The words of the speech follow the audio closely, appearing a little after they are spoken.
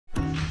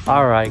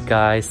Alright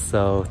guys,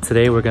 so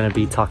today we're going to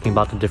be talking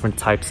about the different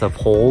types of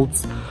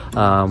holds.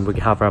 We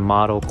have our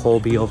model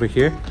Colby over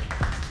here.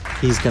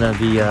 He's going to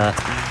be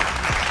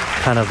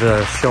kind of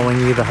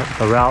showing you the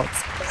routes.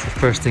 So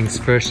first things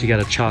first, you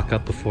got to chalk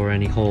up before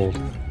any hold.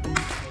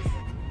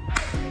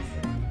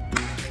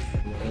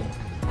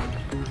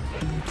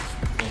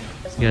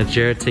 You got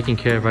Jared taking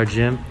care of our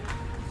gym.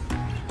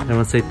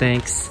 Everyone say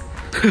thanks.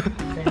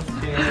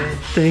 Thanks, Jared.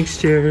 Thanks,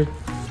 Jared.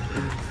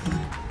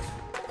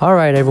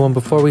 Alright everyone,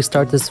 before we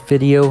start this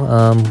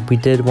video, we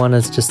did want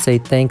to just say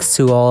thanks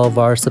to all of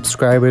our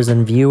subscribers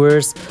and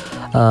viewers.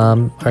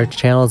 Our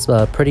channel's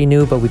pretty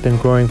new, but we've been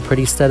growing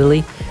pretty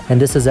steadily,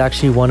 and this is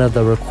actually one of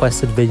the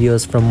requested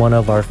videos from one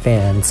of our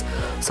fans.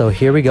 So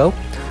here we go.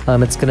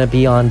 It's going to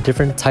be on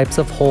different types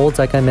of holds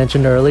like I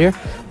mentioned earlier.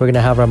 We're going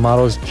to have our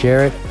models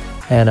Jared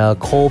and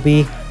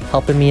Colby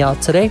helping me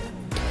out today.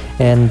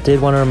 And did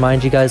want to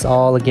remind you guys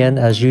all again,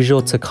 as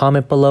usual, to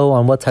comment below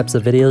on what types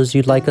of videos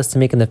you'd like us to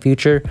make in the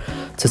future,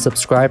 to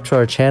subscribe to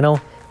our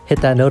channel,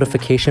 hit that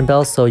notification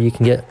bell so you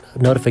can get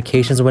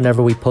notifications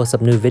whenever we post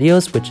up new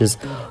videos, which is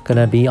going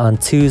to be on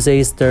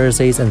Tuesdays,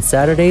 Thursdays, and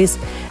Saturdays.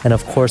 And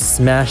of course,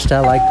 smash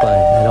that like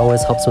button. It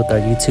always helps with our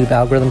YouTube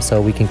algorithm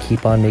so we can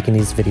keep on making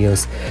these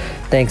videos.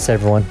 Thanks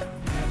everyone.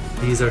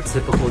 These are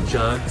typical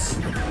jugs.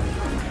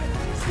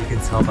 So you can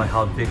tell by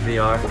how big they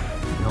are,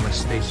 how much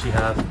space you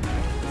have.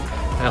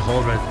 That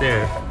hold right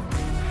there,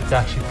 it's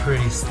actually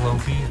pretty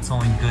slopey. It's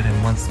only good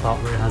in one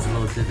spot where it has a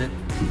little divot.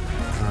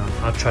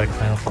 I'll try to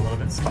climb up a little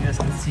bit so you guys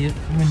can see it.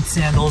 I'm in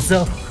sandals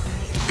though.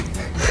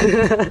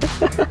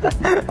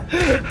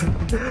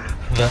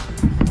 But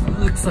it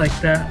looks like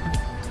that.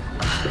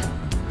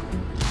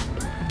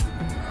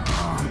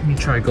 Let me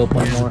try to go up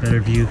one more. A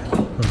better view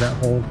of that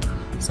hold,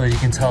 so you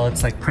can tell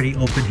it's like pretty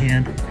open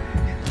hand.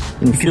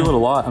 You feel it a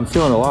lot. I'm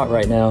feeling a lot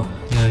right now.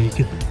 Yeah, you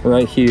can.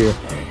 Right here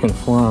in the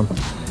forearm.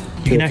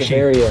 You can actually,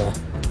 very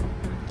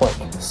like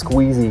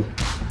squeezy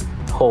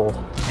hold.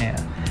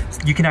 Yeah,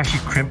 you can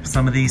actually crimp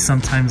some of these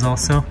sometimes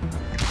also.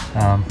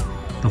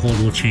 The hold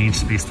will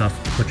change based off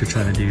what you're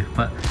trying to do.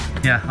 But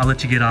yeah, I'll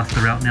let you get off the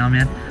route now,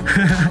 man.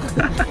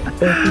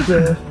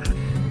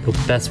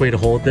 The best way to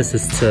hold this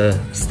is to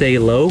stay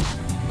low.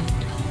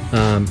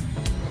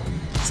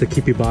 So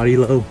keep your body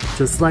low,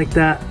 just like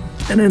that.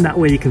 And then that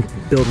way you can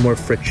build more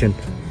friction.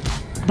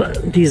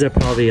 But these are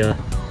probably the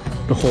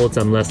holds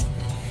I'm less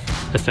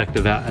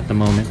effective at the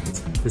moment.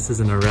 This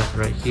is an arete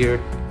right here.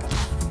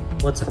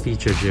 What's a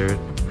feature, Jared?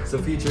 So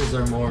features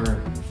are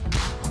more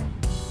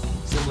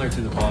similar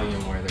to the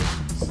volume, where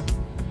there's,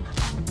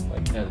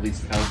 like, at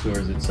least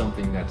outdoors, it's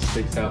something that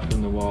sticks out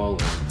from the wall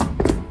or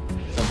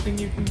something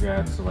you can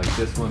grab. So like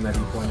this one that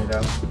you pointed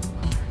out.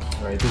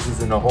 All right, this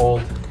isn't a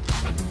hold.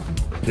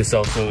 This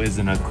also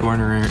isn't a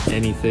corner or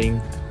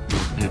anything.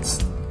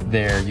 It's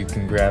there, you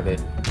can grab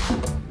it.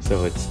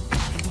 So it's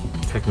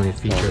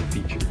Technically a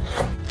feature.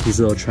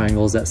 These little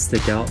triangles that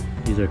stick out,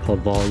 these are called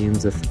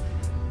volumes. If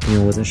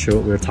you wasn't sure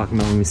what we were talking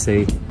about when we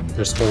say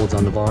there's holds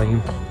on the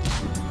volume.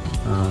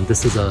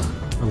 This is a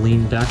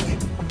lean deck.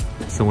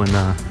 So when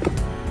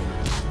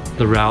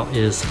the route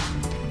is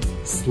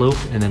slope,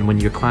 and then when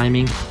you're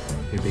climbing,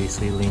 you're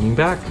basically leaning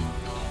back.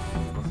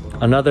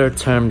 Another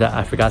term that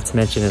I forgot to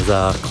mention is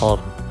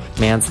called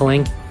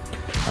mantling.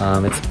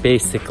 It's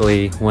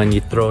basically when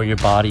you throw your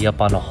body up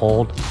on a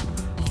hold.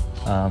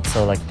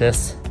 So like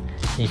this.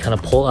 You kind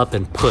of pull up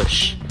and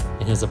push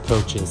in his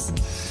approaches.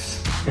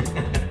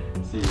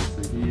 see this,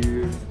 so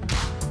here,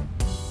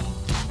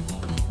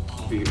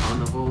 you're on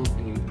the hold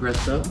and you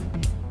press up.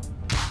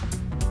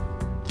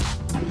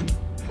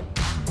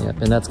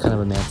 Yep, and that's kind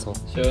of a mantle.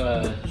 Show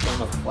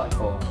him a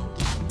flagpole.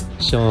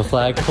 Show him a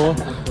flagpole?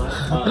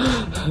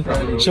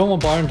 Show him a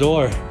barn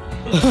door.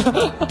 I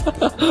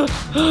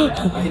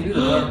can do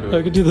the barn door.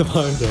 I can do the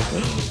barn door.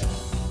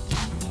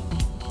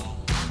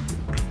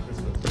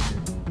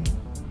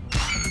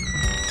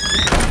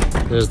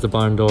 There's the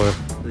barn door.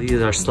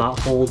 These are slot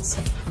holds.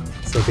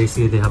 So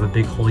basically they have a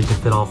big hole you can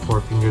fit all 4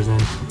 fingers in,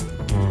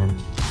 and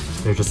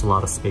there's just a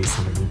lot of space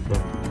underneath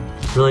there.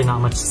 Really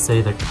not much to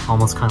say, they're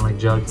almost kind of like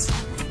jugs.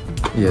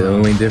 Yeah, the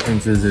only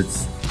difference is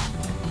it's,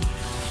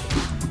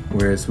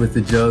 whereas with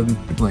the jug,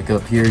 like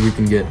up here, you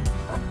can get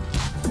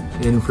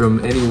in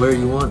from anywhere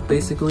you want,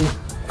 basically.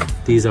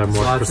 These are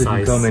more slots, precise. if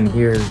you come in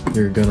here,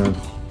 you're gonna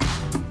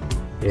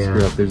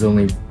screw up. There's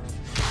only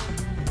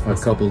a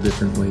couple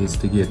different ways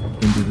to get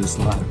into the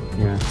slot.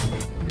 Yeah.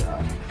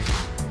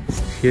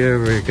 Here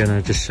we're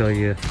gonna just show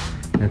you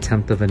an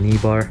attempt of a knee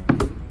bar.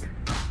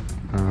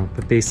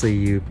 But basically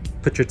you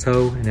put your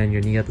toe and then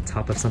your knee at the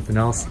top of something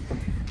else,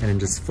 and then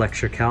just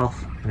flex your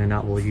calf, and then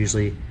that will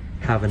usually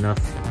have enough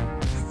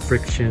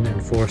friction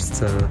and force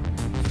to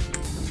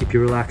keep you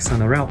relaxed on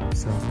the route.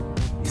 So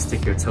you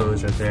stick your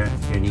toes right there,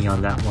 your knee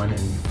on that one, and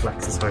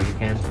flex as hard as you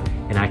can.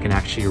 And I can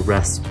actually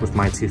rest with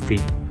my 2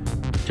 feet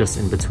just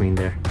in between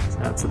there. So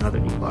that's another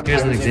knee bar.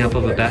 Here's an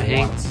example of a bat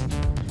hang.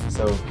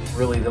 So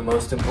really the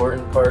most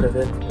important part of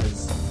it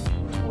is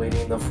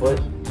weighting the foot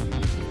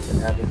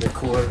and having the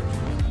core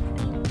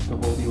to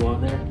hold you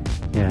on there.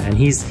 Yeah, and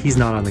he's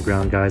not on the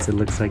ground, guys. It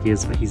looks like he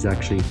is, but he's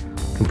actually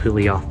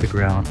completely off the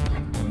ground.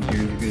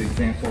 Here's a good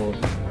example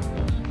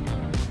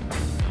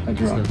of a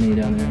drop knee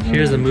down there.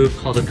 Here's a move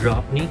called a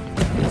drop knee.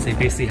 So you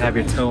basically have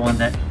your toe on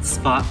that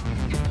spot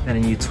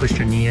and then you twist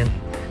your knee in.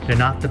 They're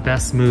not the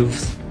best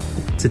moves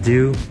to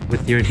do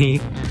with your knee.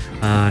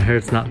 I heard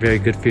it's not very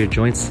good for your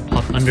joints.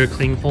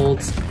 Undercling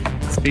holds.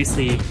 It's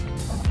basically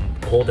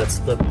a hold that's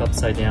flipped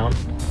upside down.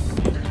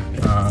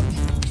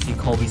 See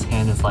Colby's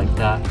hand is like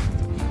that.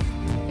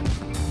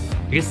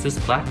 I guess this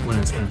black one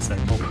is gonna say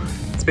hold.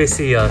 It's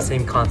basically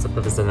same concept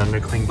as an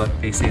undercling, but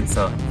basically it's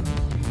a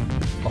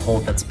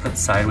hold that's put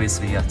sideways,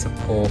 so you have to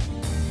pull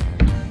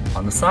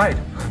on the side.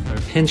 There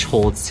are pinch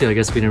holds too. I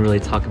guess we didn't really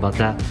talk about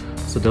that.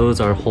 So those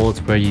are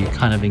holds where you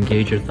kind of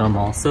engage your thumb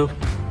also.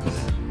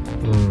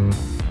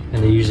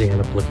 And they usually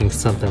end up looking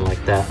something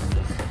like that.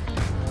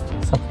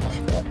 Something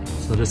like that.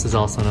 So this is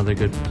also another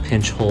good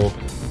pinch hold.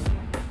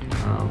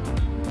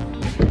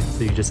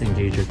 So you just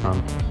engage your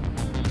thumb.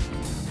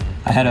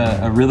 I had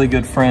a really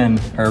good friend,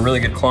 or a really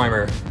good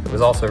climber, who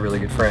was also a really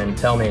good friend,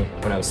 tell me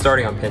when I was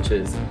starting on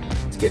pinches,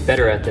 to get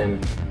better at them,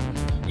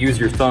 use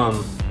your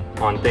thumb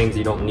on things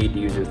you don't need to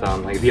use your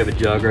thumb. Like if you have a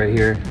jug right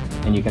here,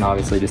 and you can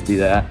obviously just do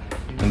that,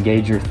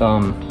 engage your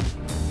thumb,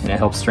 and it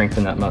helps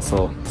strengthen that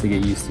muscle to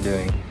get used to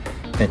doing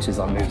pinches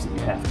on moves that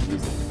you have to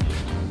use it.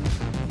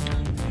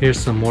 Here's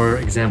some more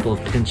example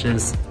of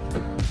pinches.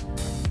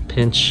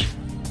 Pinch.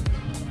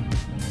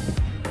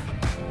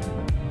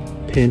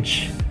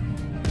 Pinch.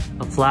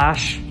 A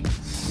flash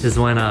is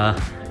when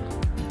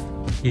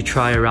you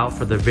try a route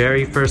for the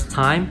very first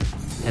time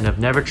and have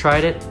never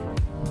tried it,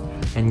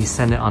 and you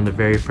send it on the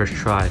very first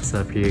try. So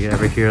if you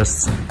ever hear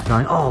us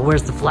going, oh,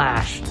 where's the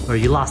flash? Or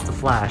you lost the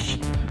flash.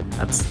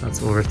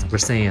 That's what we're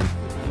saying.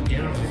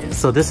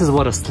 So this is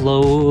what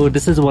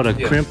a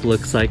crimp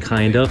looks like,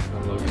 kind of.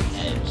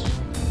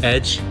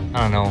 Edge?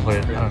 I don't know.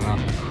 I don't know.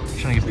 I'm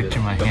trying to get a picture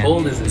in my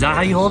hand. Is that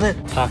how you hold it?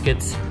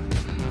 Pockets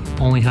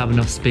only have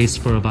enough space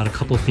for about a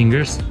couple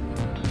fingers.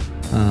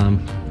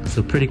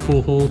 So pretty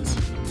cool holds.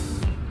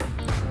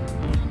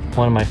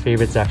 One of my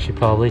favorites actually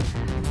probably.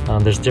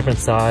 There's different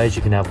size.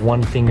 You can have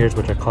 1 fingers,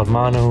 which are called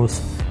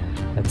manos,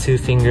 and 2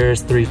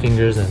 fingers, 3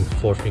 fingers, and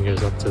 4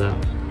 fingers up to that.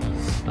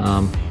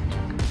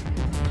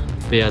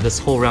 But yeah, this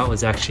whole route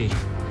was actually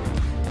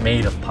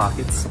made of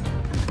pockets.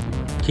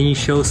 Can you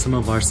show some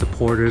of our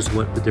supporters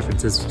what the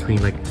difference is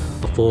between like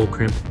a full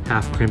crimp,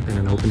 half crimp, and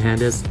an open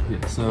hand is?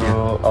 Yeah,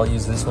 so I'll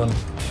use this one.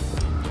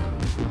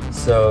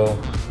 So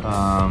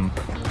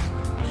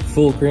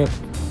full crimp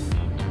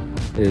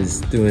is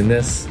doing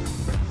this,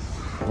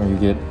 where you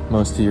get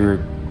most of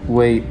your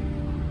weight.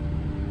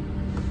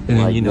 And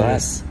then you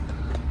notice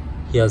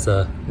he has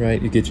a...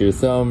 Right, you get your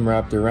thumb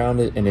wrapped around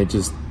it, and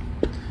it's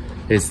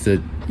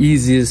the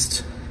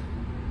easiest,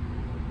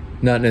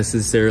 not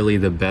necessarily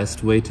the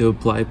best way to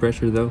apply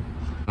pressure though.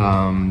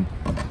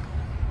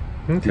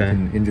 You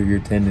can injure your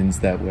tendons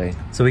that way.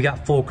 So we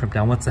got full crimp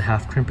down. What's the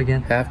half crimp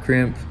again? Half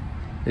crimp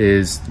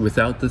is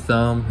without the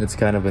thumb. It's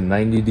kind of a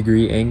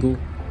 90-degree angle,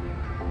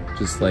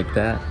 just like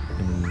that.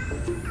 And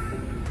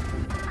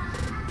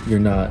you're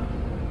not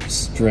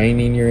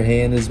straining your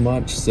hand as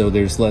much, so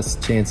there's less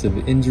chance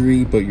of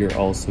injury, but you're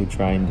also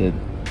trying to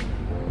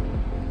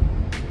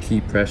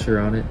keep pressure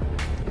on it.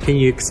 Can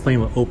you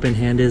explain what open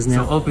hand is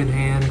now? So open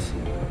hand,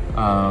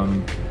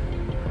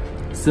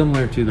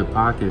 similar to the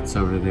pockets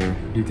over there.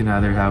 You can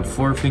either have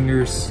 4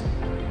 fingers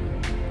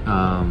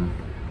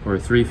or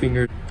 3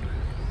 fingers.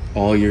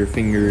 All your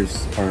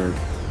fingers are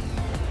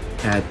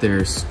at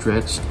their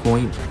stretched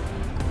point.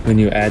 When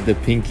you add the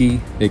pinky,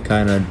 it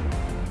kind of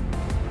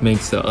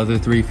makes the other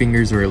 3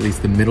 fingers, or at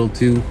least the middle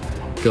 2,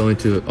 go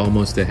into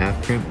almost a half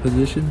crimp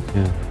position.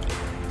 Yeah.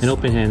 An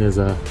open hand is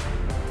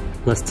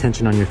less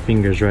tension on your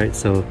fingers, right?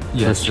 So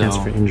less chance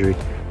for injury.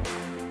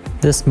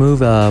 This move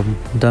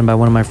done by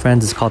one of my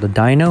friends is called a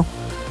dyno.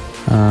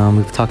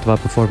 We've talked about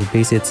it before, but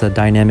basically it's a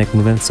dynamic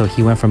movement. So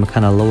he went from a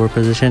kind of lower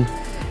position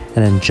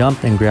and then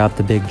jumped and grabbed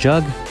the big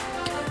jug.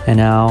 And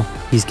now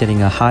he's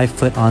getting a high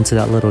foot onto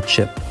that little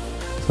chip.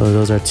 So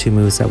those are 2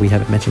 moves that we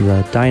haven't mentioned,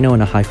 a dyno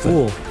and a high foot.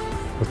 Cool.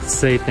 Let's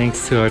say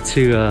thanks to our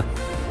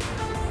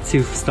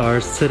two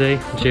stars today,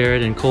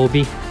 Jared and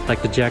Colby,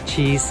 like the jack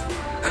cheese.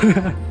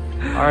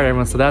 Alright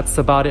everyone, so that's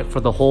about it for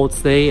the holds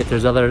today. If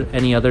there's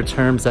any other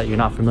terms that you're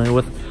not familiar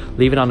with,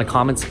 leave it on the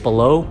comments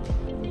below.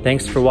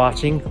 Thanks for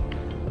watching.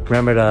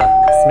 Remember to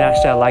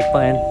smash that like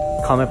button,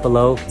 comment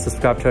below,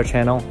 subscribe to our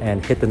channel,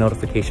 and hit the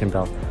notification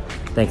bell.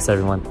 Thanks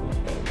everyone.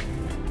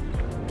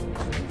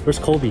 Where's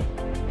Colby?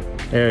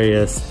 There he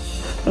is.